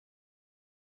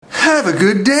Have a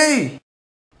good day.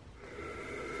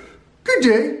 Good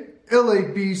day,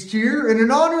 LA Beast here, and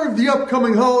in honor of the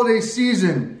upcoming holiday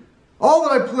season, all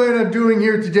that I plan on doing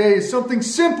here today is something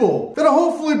simple that'll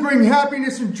hopefully bring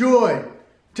happiness and joy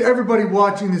to everybody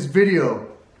watching this video.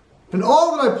 And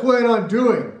all that I plan on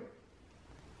doing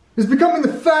is becoming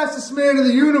the fastest man in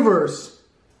the universe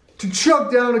to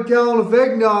chug down a gallon of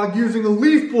eggnog using a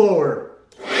leaf blower.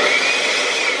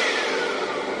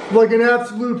 Like an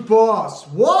absolute boss.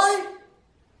 Why?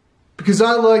 Because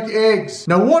I like eggs.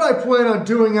 Now what I plan on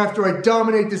doing after I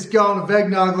dominate this gallon of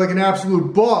eggnog like an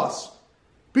absolute boss,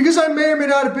 because I may or may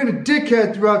not have been a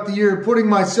dickhead throughout the year putting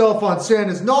myself on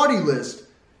Santa's naughty list,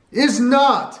 is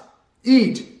not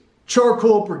eat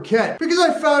charcoal briquette, because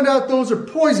I found out those are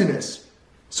poisonous.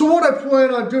 So what I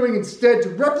plan on doing instead to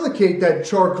replicate that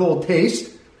charcoal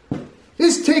taste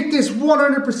is take this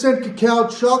 100% cacao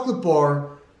chocolate bar,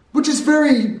 which is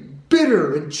very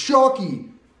bitter and chalky,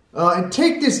 and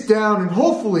take this down and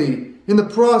hopefully, in the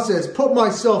process, put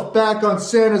myself back on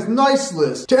Santa's nice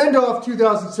list to end off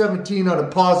 2017 on a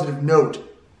positive note.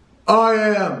 I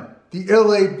am the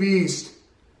LA Beast,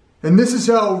 and this is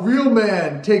how a real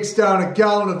man takes down a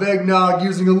gallon of eggnog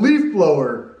using a leaf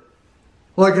blower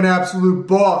like an absolute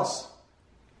boss.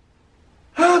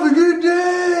 Have a good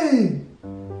day!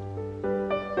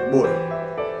 Boy.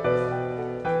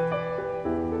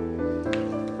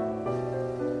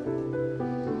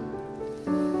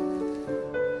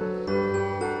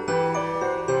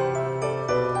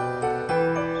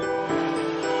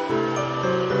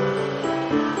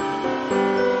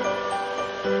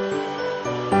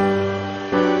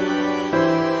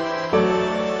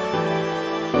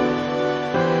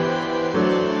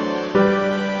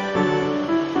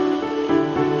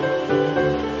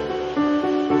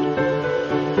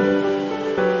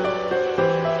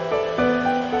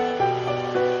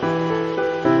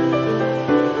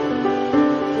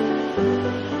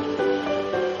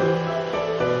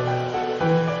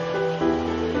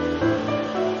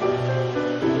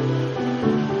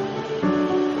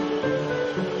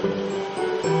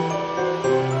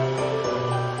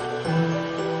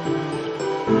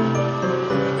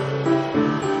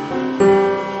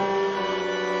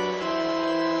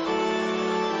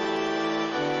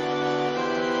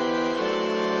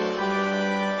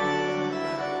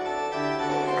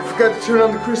 I forgot to turn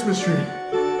on the Christmas tree.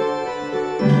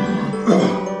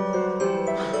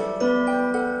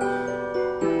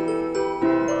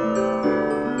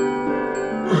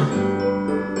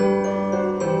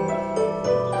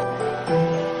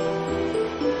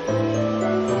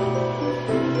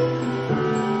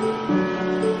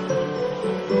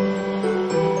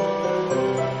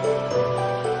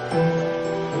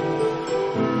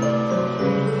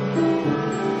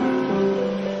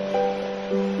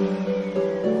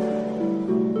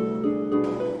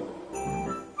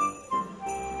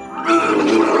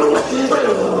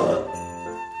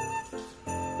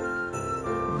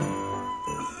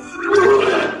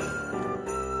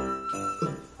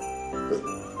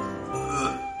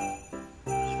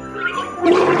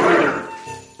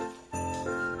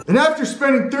 And after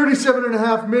spending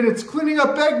 37.5 minutes cleaning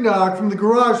up eggnog from the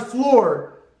garage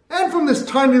floor and from this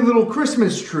tiny little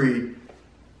Christmas tree,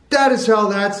 that is how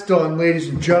that's done, ladies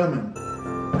and gentlemen.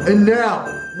 And now,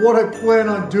 what I plan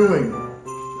on doing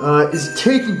is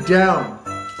taking down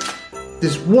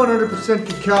this 100%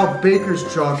 cacao baker's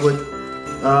chocolate,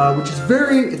 which is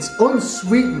it's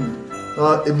unsweetened.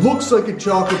 It looks like a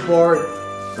chocolate bar,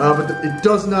 but it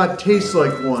does not taste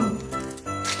like one.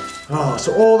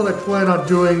 So all that I plan on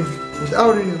doing,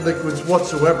 without any liquids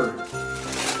whatsoever,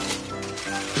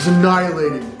 is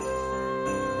annihilating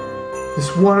this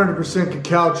 100%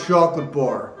 cacao chocolate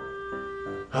bar.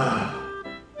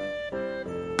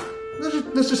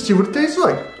 Let's just see what it tastes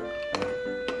like.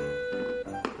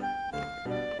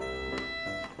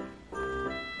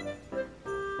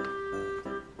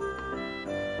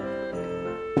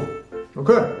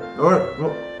 Okay, alright,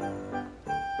 well.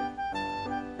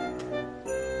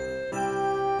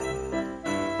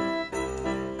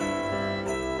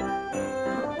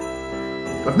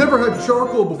 I've never had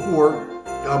charcoal before,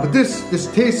 but this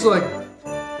tastes like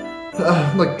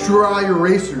dry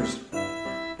erasers.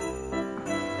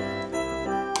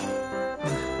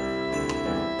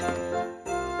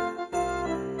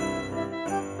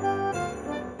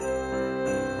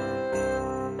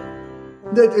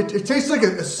 It tastes like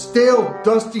a stale,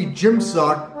 dusty gym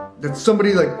sock that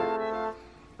somebody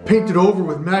painted over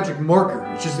with magic marker.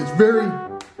 It's very.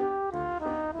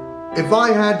 If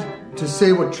I had to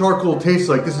say what charcoal tastes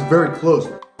like, this is very close.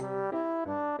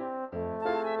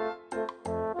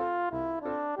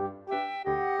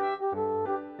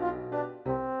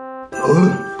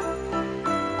 Ugh.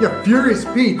 Yeah, Furious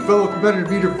Pete, fellow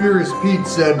competitive eater Furious Pete,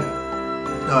 said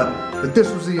that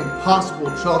this was the impossible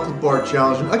chocolate bar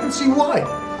challenge, and I can see why.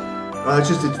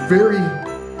 It's very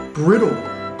brittle,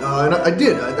 and I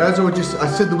did. I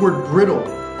said the word brittle,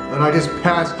 and I just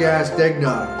pass-gassed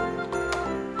eggnog.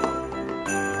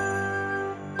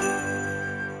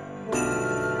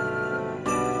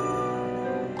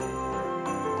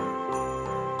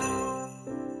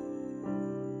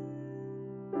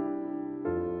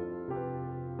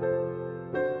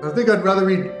 I think I'd rather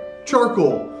eat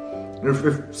charcoal. And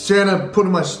if Santa put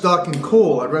in my stocking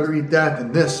coal, I'd rather eat that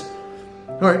than this.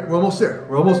 All right, we're almost there.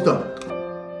 We're almost done.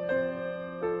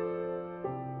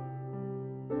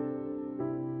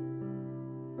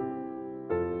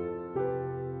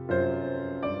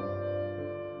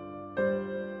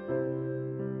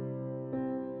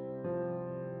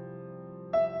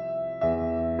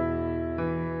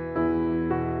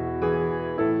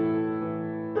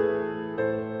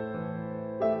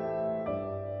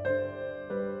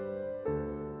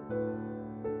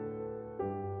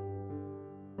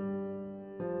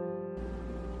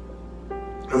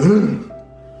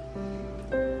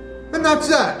 And that's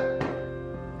that.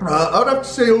 I would have to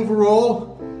say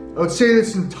overall, I would say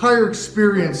this entire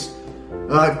experience,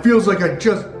 it feels like I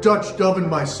just Dutch ovened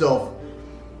myself,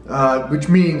 which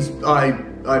means I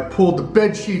pulled the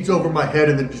bed sheets over my head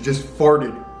and then just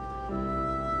farted.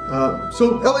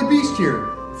 So LA Beast here,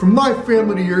 from my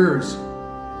family to yours,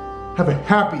 have a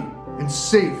happy and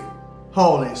safe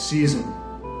holiday season.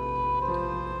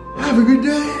 Have a good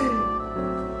day.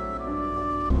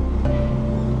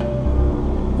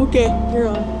 Okay, you're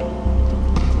on.